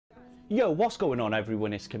Yo, what's going on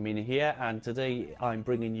everyone, it's Kamina here, and today I'm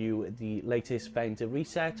bringing you the latest vendor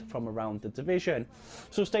reset from around the division.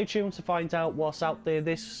 So stay tuned to find out what's out there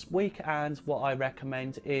this week and what I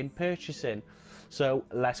recommend in purchasing. So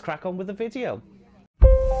let's crack on with the video.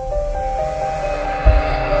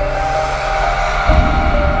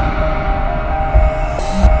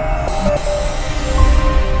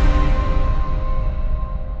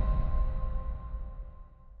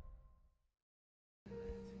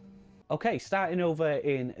 Okay, starting over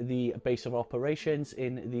in the base of operations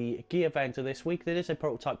in the gear vendor this week, there is a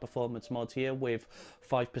prototype performance mod here with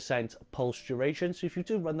 5% pulse duration. So if you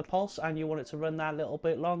do run the pulse and you want it to run that a little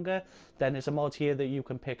bit longer, then there's a mod here that you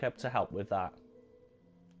can pick up to help with that.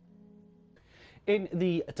 In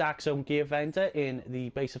the Dark Zone gear vendor in the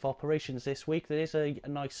base of operations this week, there is a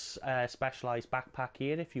nice specialised backpack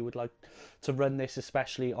here if you would like to run this,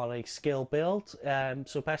 especially on a skill build.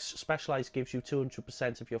 So specialised gives you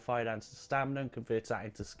 200% of your firearms to stamina and converts that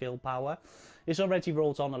into skill power. It's already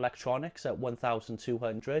rolled on electronics at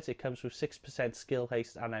 1200. It comes with 6% skill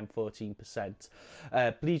haste and then 14%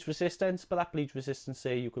 bleed resistance, but that bleed resistance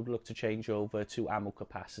here you could look to change over to ammo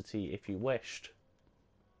capacity if you wished.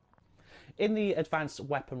 In the advanced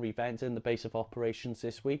weaponry vendor in the base of operations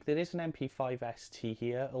this week, there is an MP5 ST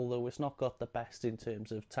here, although it's not got the best in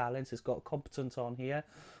terms of talent. It's got competent on here,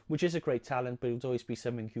 which is a great talent, but it would always be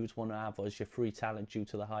something you'd want to have as your free talent due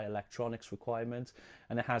to the high electronics requirement,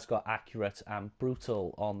 and it has got accurate and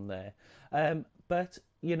brutal on there. But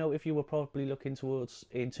you know, if you were probably looking towards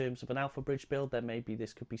in terms of an alpha bridge build, then maybe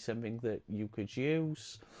this could be something that you could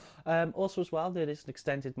use. Also as well, there is an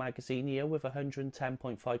extended magazine here with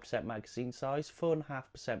 110.5% magazine size,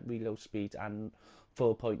 4.5% reload speed and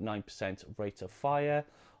 4.9% rate of fire.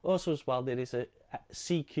 Also as well, there is a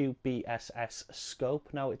CQBSS scope.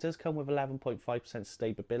 Now it does come with 11.5%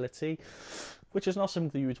 stability, which is not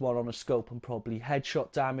something you would want on a scope and probably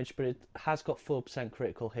headshot damage, but it has got 4%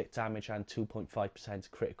 critical hit damage and 2.5%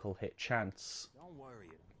 critical hit chance. Don't worry.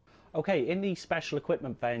 Okay, in the special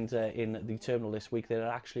equipment vendor in the terminal this week, there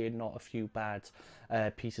are actually not a few bad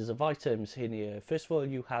pieces of items in here. First of all,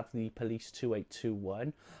 you have the Police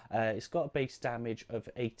 2821. It's got a base damage of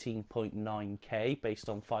 18.9k based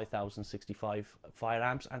on 5065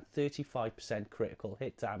 firearms and 35% critical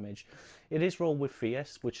hit damage. It is rolled with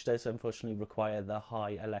Fierce, which does unfortunately require the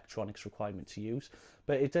high electronics requirement to use,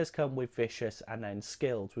 but it does come with Vicious and then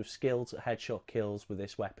Skilled. With Skilled, headshot kills with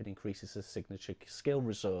this weapon increases the signature skill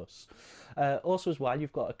resource. Also as well,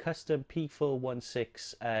 you've got a custom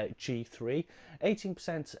P416 G3,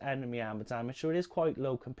 18% enemy armor damage, so it is quite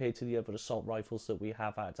low compared to the other assault rifles that we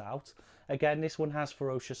have had out. Again, this one has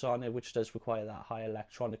Ferocious on it, which does require that high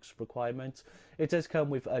electronics requirement. It does come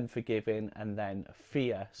with Unforgiving and then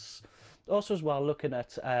Fierce. Also as well, looking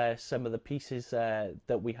at some of the pieces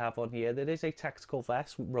that we have on here, there is a tactical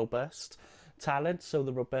vest, robust talent, so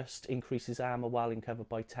the robust increases armor while in cover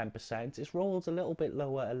by 10%. It's rolled a little bit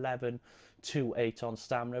lower, 11 to 8 on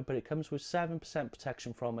stamina, but it comes with 7%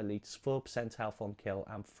 protection from elites, 4% health on kill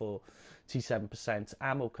and 47%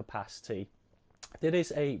 ammo capacity. There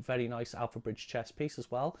is a very nice Alpha Bridge chest piece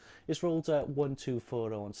as well. It's rolled at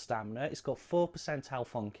 1240 on stamina. It's got 4%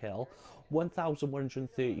 health on kill,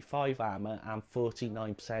 1135 armor and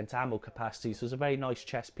 49% ammo capacity. So it's a very nice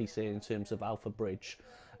chest piece here in terms of Alpha Bridge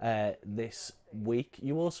this week.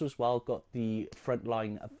 You also as well got the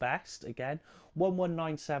frontline vest, again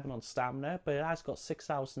 1197 on stamina, but it has got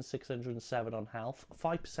 6607 on health,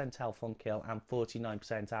 5% health on kill and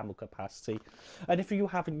 49% ammo capacity. And if you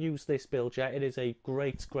haven't used this build yet, it is a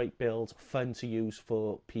great build, fun to use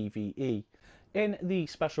for PvE. In the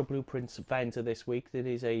special blueprints vendor this week, there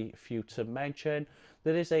is a few to mention.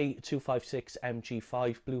 There is a 256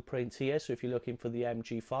 MG5 blueprint here, so if you're looking for the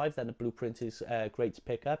MG5, then the blueprint is great to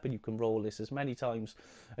pick up, and you can roll this as many times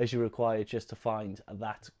as you require just to find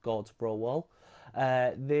that god roll.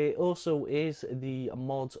 There also is the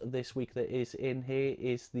mod this week that is in here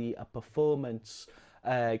is the performance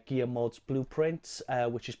gear mods blueprint,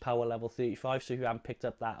 which is power level 35, so if you haven't picked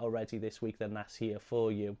up that already this week, then that's here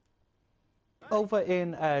for you. Over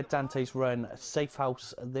in Dante's Run Safe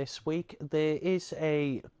House this week, there is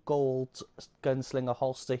a gold gunslinger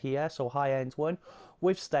holster here, so high-end one,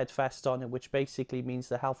 with Steadfast on it, which basically means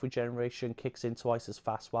the health regeneration kicks in twice as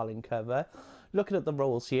fast while in cover. Looking at the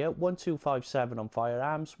rolls here, 1257 on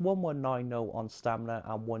firearms, 1190 on stamina,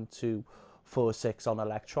 and 1246 on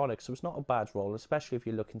electronics, so it's not a bad roll, especially if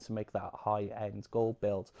you're looking to make that high-end gold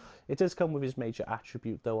build. It does come with his major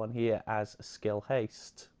attribute though on here as skill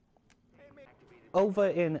haste. Over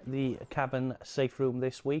in the cabin safe room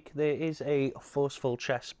this week, there is a forceful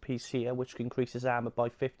chest piece here which increases armor by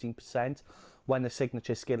 15%, when the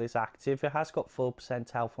signature skill is active. It has got 4%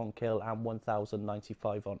 health on kill and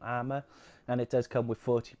 1095 on armor, and it does come with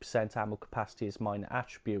 40% ammo capacity as minor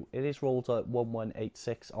attribute. It is rolled at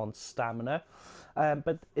 1186 on stamina,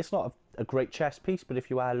 but it's not a great chest piece. But if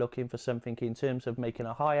you are looking for something in terms of making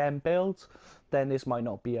a high-end build, then this might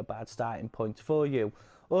not be a bad starting point for you.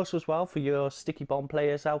 Also as well, for your sticky bomb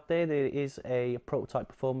players out there, there is a prototype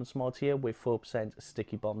performance mod here with 4%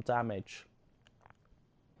 sticky bomb damage.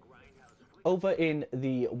 Over in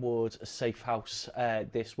the Ward Safe House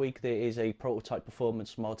this week, there is a prototype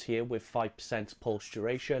performance mod here with 5% pulse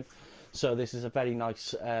duration. So this is a very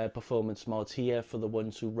nice performance mod here for the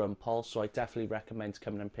ones who run pulse. So I definitely recommend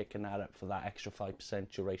coming and picking that up for that extra 5%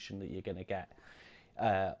 duration that you're going to get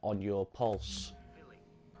on your pulse.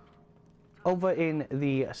 Over in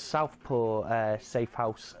the Southpaw Safe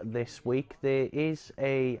House this week, there is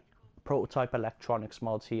a prototype electronics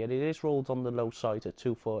mod here. It is rolled on the low side at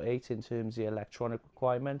 248 in terms of the electronic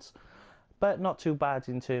requirements, but not too bad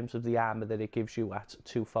in terms of the armor that it gives you at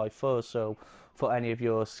 254. So for any of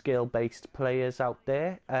your skill-based players out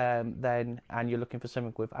there, and you're looking for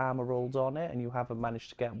something with armor rolled on it and you haven't managed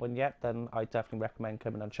to get one yet, then I definitely recommend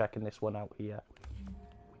coming and checking this one out here.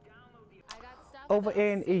 Over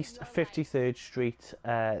in East 53rd Street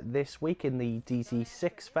this week in the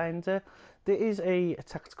DZ6 vendor, there is a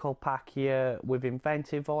tactical pack here with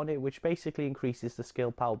Inventive on it, which basically increases the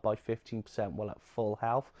skill power by 15% while at full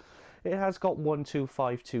health. It has got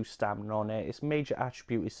 1252 stamina on it. Its major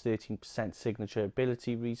attribute is 13% signature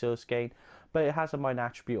ability resource gain, but it has a minor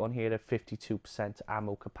attribute on here of 52%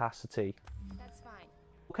 ammo capacity.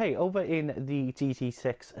 Okay, over in the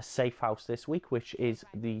DT6 Safe House this week, which is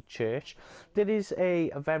the church, there is a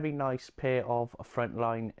very nice pair of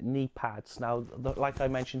frontline knee pads. Now, like I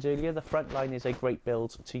mentioned earlier, the frontline is a great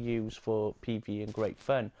build to use for PV and great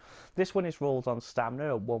fun. This one is rolled on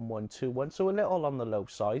stamina at 1121, so a little on the low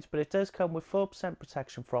side, but it does come with 4%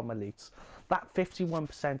 protection from elites. That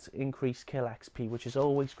 51% increased kill XP, which is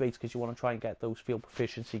always great because you want to try and get those field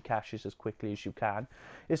proficiency caches as quickly as you can.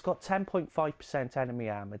 It's got 10.5% enemy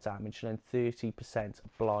armor damage and 30%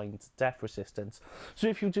 blind death resistance. So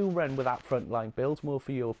if you do run with that frontline build more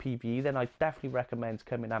for your PvE, then I definitely recommend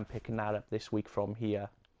coming and picking that up this week from here.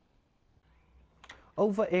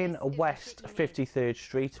 Over in West 53rd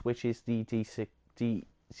Street, which is the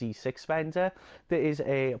DZ6 vendor, there is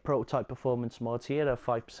a prototype performance mod here of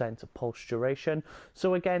 5% pulse duration.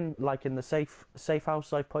 So again, like in the safe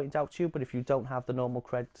house I pointed out to you, but if you don't have the normal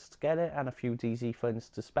credits to get it and a few DZ funds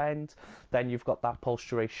to spend, then you've got that pulse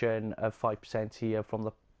duration of 5% here from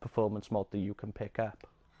the performance mod that you can pick up.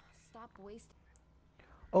 Stop wasting.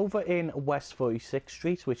 Over in West 46th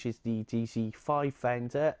Street, which is the DZ5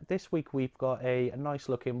 vendor, this week we've got a nice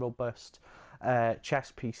looking robust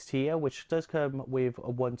chest piece here, which does come with a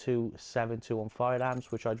 1272 on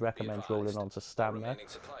firearms, which I'd recommend rolling onto stamina,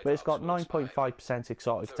 but it's got 9.5%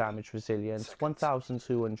 exotic damage resilience,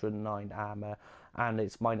 1209 armor, and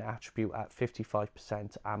its minor attribute at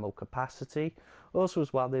 55% ammo capacity. Also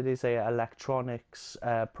as well, there is a electronics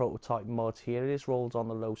prototype mod here. It is rolled on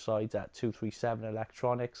the low side at 237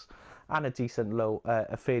 electronics and a decent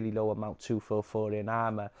a fairly low amount 244 in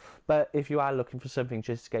armor. But if you are looking for something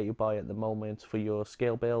just to get you by at the moment for your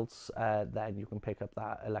skill builds, then you can pick up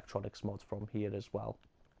that electronics mod from here as well.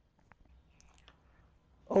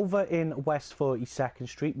 Over in West 42nd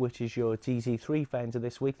Street, which is your DZ3 vendor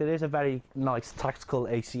this week, there is a very nice tactical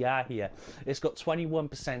ACR here. It's got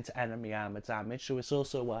 21% enemy armor damage, so it's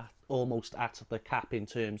also almost at the cap in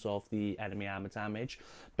terms of the enemy armor damage.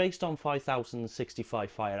 Based on 5065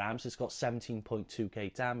 firearms, it's got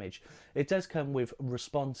 17.2k damage. It does come with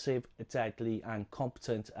responsive, deadly and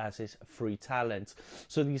competent as its free talent.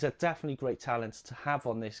 So these are definitely great talents to have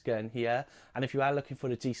on this gun here, and if you are looking for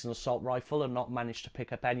a decent assault rifle and not managed to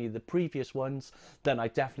pick up any of the previous ones, then I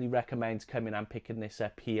definitely recommend coming and picking this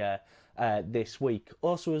up here this week.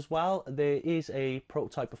 Also as well, there is a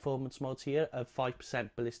prototype performance mod here of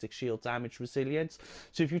 5% ballistic shield damage resilience.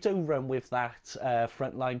 So if you do run with that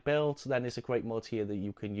frontline build, then it's a great mod here that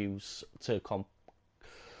you can use to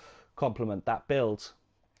complement that build.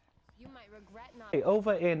 You might regret not.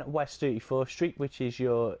 Over in West 34th Street, which is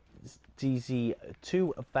your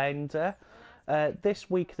DZ2 vendor, this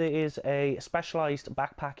week there is a specialised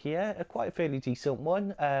backpack here, quite a fairly decent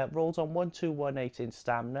one, rolls on 1218 in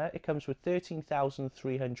stamina. It comes with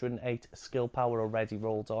 13,308 skill power already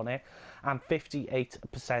rolled on it and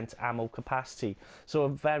 58% ammo capacity. So a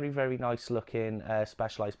very, very nice looking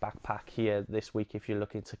specialised backpack here this week if you're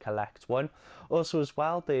looking to collect one. Also as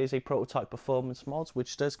well, there is a prototype performance mod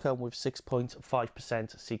which does come with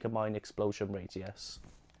 6.5% Seeker Mine explosion radius.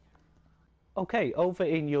 Okay, over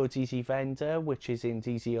in your DZ vendor, which is in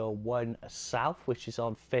DZ01 South, which is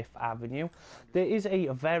on 5th Avenue, there is a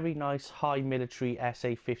very nice high military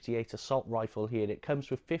SA-58 assault rifle here. It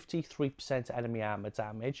comes with 53% enemy armor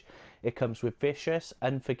damage. It comes with vicious,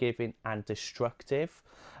 unforgiving and destructive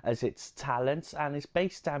as its talents, and its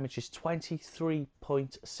base damage is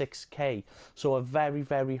 23.6k. So a very,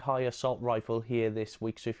 very high assault rifle here this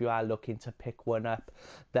week. So if you are looking to pick one up,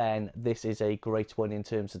 then this is a great one in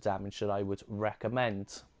terms of damage that I would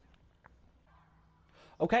recommend.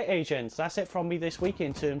 Okay, agents, that's it from me this week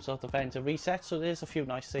in terms of the vendor reset. So there's a few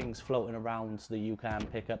nice things floating around that you can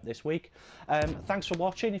pick up this week. Thanks for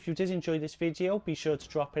watching. If you did enjoy this video, be sure to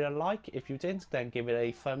drop it a like. If you didn't, then give it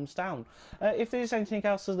a thumbs down. If there's anything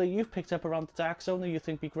else that you've picked up around the Dark Zone that you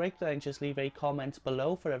think would be great, then just leave a comment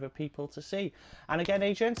below for other people to see. And again,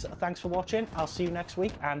 agents, thanks for watching. I'll see you next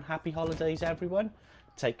week, and happy holidays, everyone.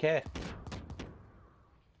 Take care.